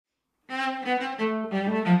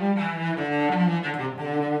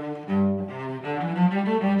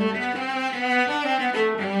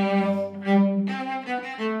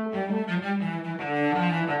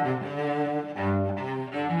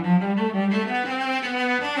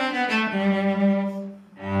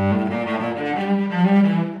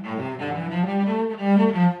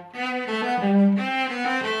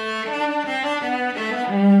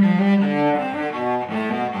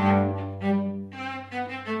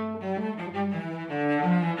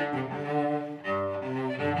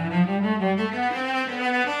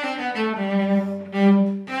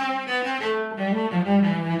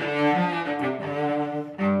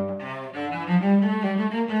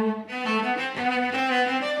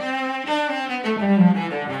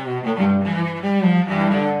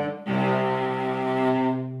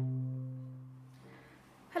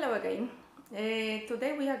Hello again.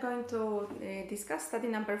 Today we are going to discuss study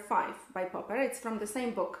number 5 by Popper. It's from the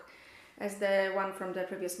same book as the one from the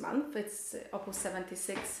previous month. It's Opus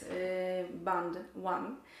 76, Band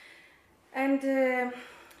 1. And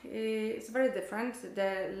it's very different.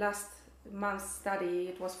 The last month's study,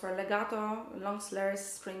 it was for legato, long slurs,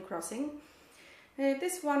 string crossing.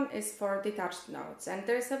 This one is for detached notes, and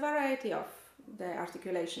there's a variety of the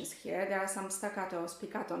articulations here. There are some staccato,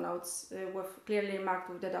 spiccato notes clearly marked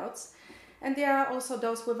with the dots, and there are also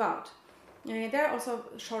those without. There are also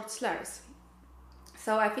short slurs.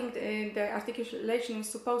 So I think the articulation is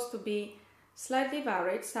supposed to be slightly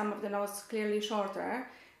varied, some of the notes clearly shorter,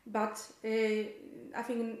 but I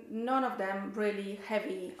think none of them really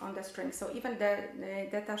heavy on the string. So even the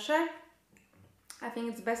détaché, I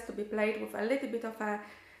think it's best to be played with a little bit of a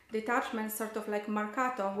detachment, sort of like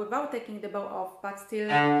marcato, without taking the bow off, but still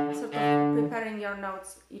sort of preparing your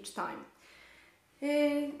notes each time.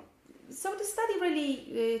 So the study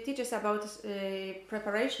really teaches about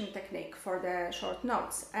preparation technique for the short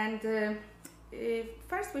notes. And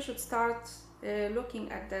first we should start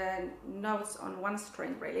looking at the notes on one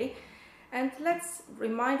string, really. And let's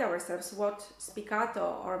remind ourselves what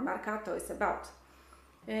spiccato or marcato is about.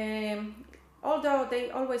 Although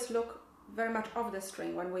they always look very much off the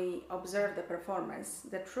string when we observe the performance,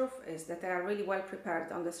 the truth is that they are really well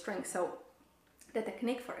prepared on the string. So the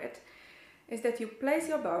technique for it is that you place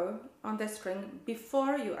your bow on the string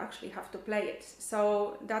before you actually have to play it.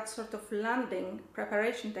 So that sort of landing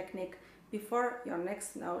preparation technique before your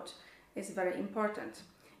next note is very important.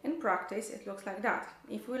 In practice, it looks like that.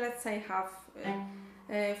 If we, let's say, have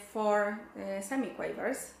 4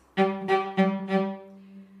 semiquavers,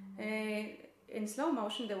 in slow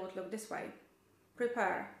motion they would look this way.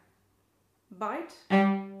 Prepare, bite,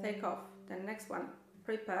 take off. Then next one,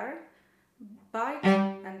 prepare, bite,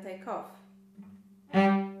 and take off.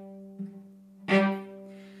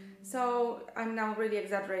 So I'm now really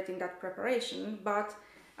exaggerating that preparation, but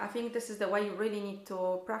I think this is the way you really need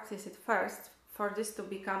to practice it first for this to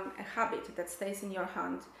become a habit that stays in your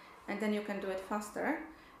hand, and then you can do it faster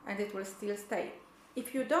and it will still stay.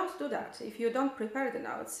 If you don't do that, if you don't prepare the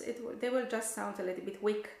notes, they will just sound a little bit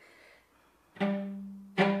weak.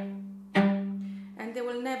 And they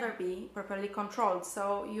will never be properly controlled,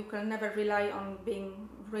 so you can never rely on being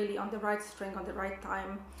really on the right string, on the right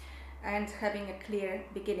time, and having a clear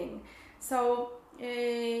beginning. So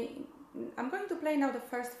I'm going to play now the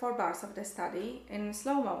first 4 bars of the study in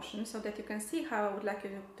slow motion so that you can see how I would like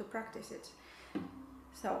you to practice it.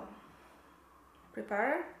 So,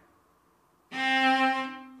 prepare.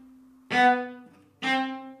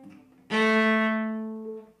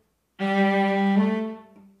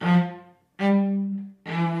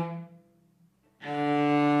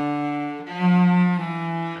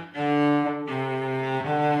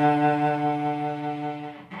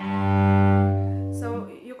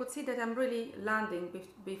 See that I'm really landing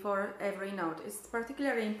before every note. It's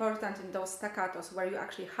particularly important in those staccatos where you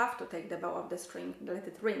actually have to take the bow of the string, let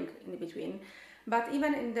it ring in between. But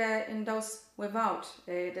even in those without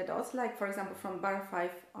the dots, like for example from bar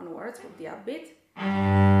 5 onwards with the upbeat,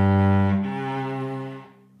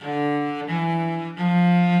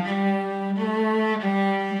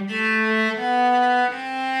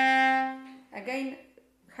 again,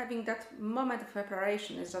 having that moment of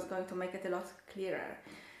preparation is just going to make it a lot clearer.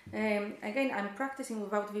 Again, I'm practicing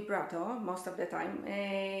without vibrato most of the time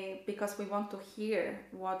because we want to hear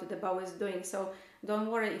what the bow is doing. So don't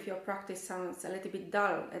worry if your practice sounds a little bit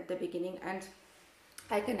dull at the beginning, and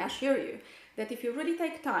I can assure you that if you really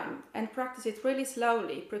take time and practice it really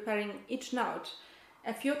slowly, preparing each note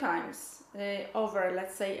a few times over,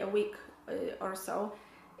 let's say, a week or so,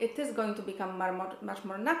 it is going to become much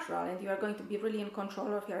more natural, and you are going to be really in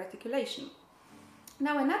control of your articulation.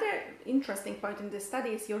 Now, another interesting point in this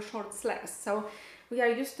study is your short slurs. So we are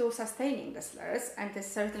used to sustaining the slurs, and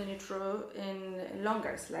it's certainly true in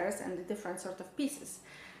longer slurs and the different sort of pieces.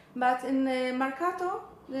 But in marcato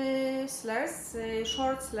slurs,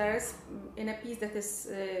 short slurs, in a piece that is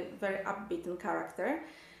very upbeat in character,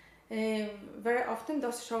 very often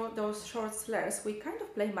those short slurs we kind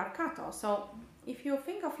of play marcato. So if you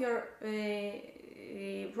think of your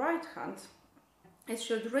right hand, it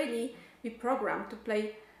should really be programmed to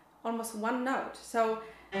play almost one note. So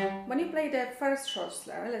when you play the first short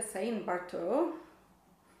slur, let's say in bar 2,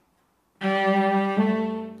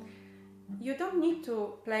 you don't need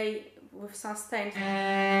to play with sustained,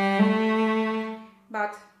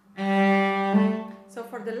 but so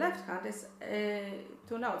for the left hand is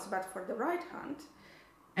 2 notes, but for the right hand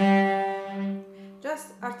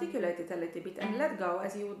just articulate it a little bit and let go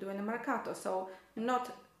as you would do in a marcato. So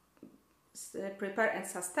not prepare and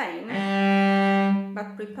sustain,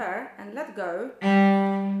 but prepare and let go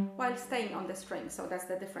while staying on the string. So that's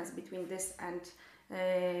the difference between this and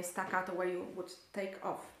staccato, where you would take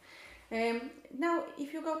off. Now,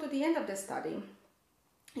 if you go to the end of the study,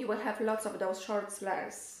 you will have lots of those short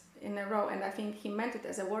slurs in a row, and I think he meant it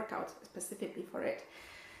as a workout specifically for it.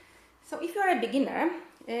 So if you are a beginner,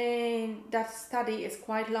 that study is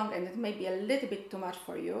quite long and it may be a little bit too much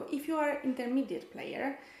for you. If you are an intermediate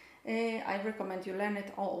player, I recommend you learn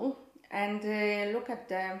it all and look at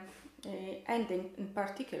the ending in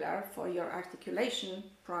particular for your articulation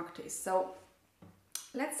practice. So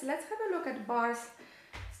let's have a look at bars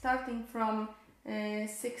starting from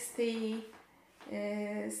 67.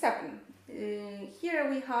 Here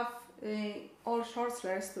we have all short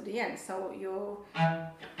slurs to the end, so you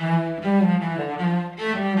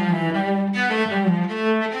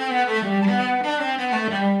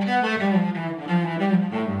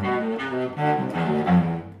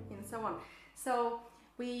and so on. So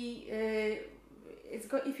we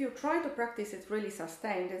if you try to practice it really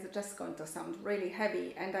sustained, it's just going to sound really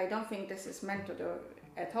heavy, and I don't think this is meant to do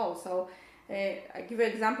at all. So I give you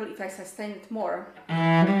an example. If I sustain it more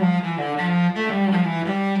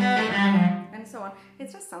and so on,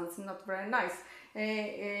 it just sounds not very nice,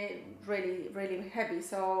 really heavy.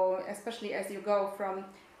 So especially as you go from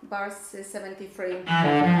bars 73,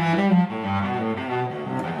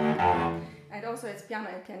 and also it's piano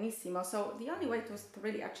and pianissimo. So the only way to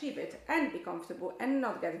really achieve it and be comfortable and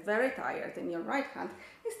not get very tired in your right hand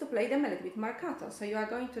is to play them a little bit marcato. So you are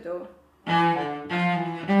going to do,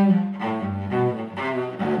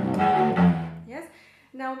 yes.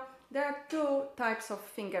 Now there are 2 types of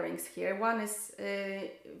fingerings here. One is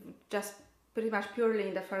just pretty much purely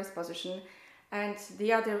in the first position, and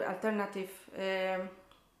the other alternative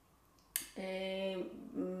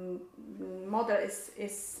model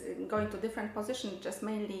is going to different positions, just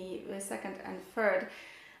mainly second and third.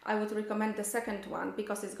 I would recommend the second one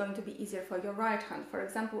because it's going to be easier for your right hand. For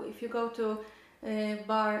example, if you go to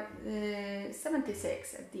bar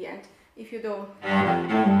 76 at the end, if you do,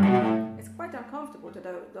 it's quite uncomfortable to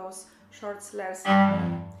do those short slurs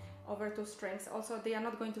over 2 strings. Also, they are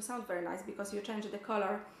not going to sound very nice because you change the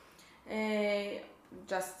color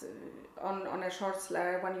just on a short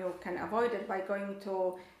slur when you can avoid it by going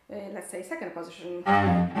to let's say second position.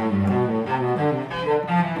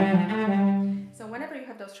 So whenever you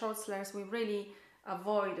have those short slurs, we really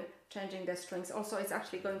avoid changing the strings. Also, it's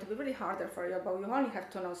actually going to be really harder for your bow. You only have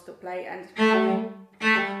 2 notes to play, and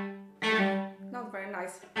not very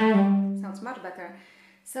nice. Sounds much better.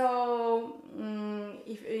 So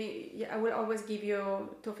I will always give you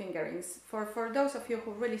 2 fingerings. For those of you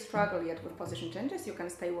who really struggle yet with position changes, you can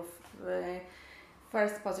stay with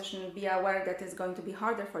first position. Be aware that it's going to be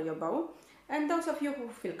harder for your bow. And those of you who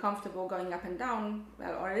feel comfortable going up and down,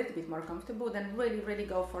 well, or a little bit more comfortable, then really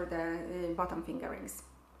go for the bottom fingerings.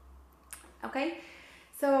 Okay,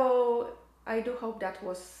 so I do hope that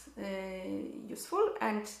was useful,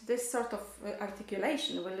 and this sort of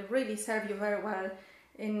articulation will really serve you very well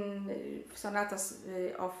in sonatas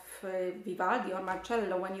of Vivaldi or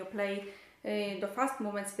Marcello. When you play the fast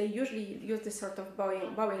movements, they usually use this sort of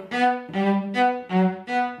bowing.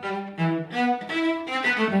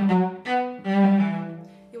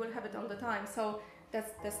 You will have it all the time, so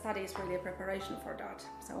the study is really a preparation for that.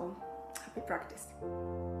 So happy practice.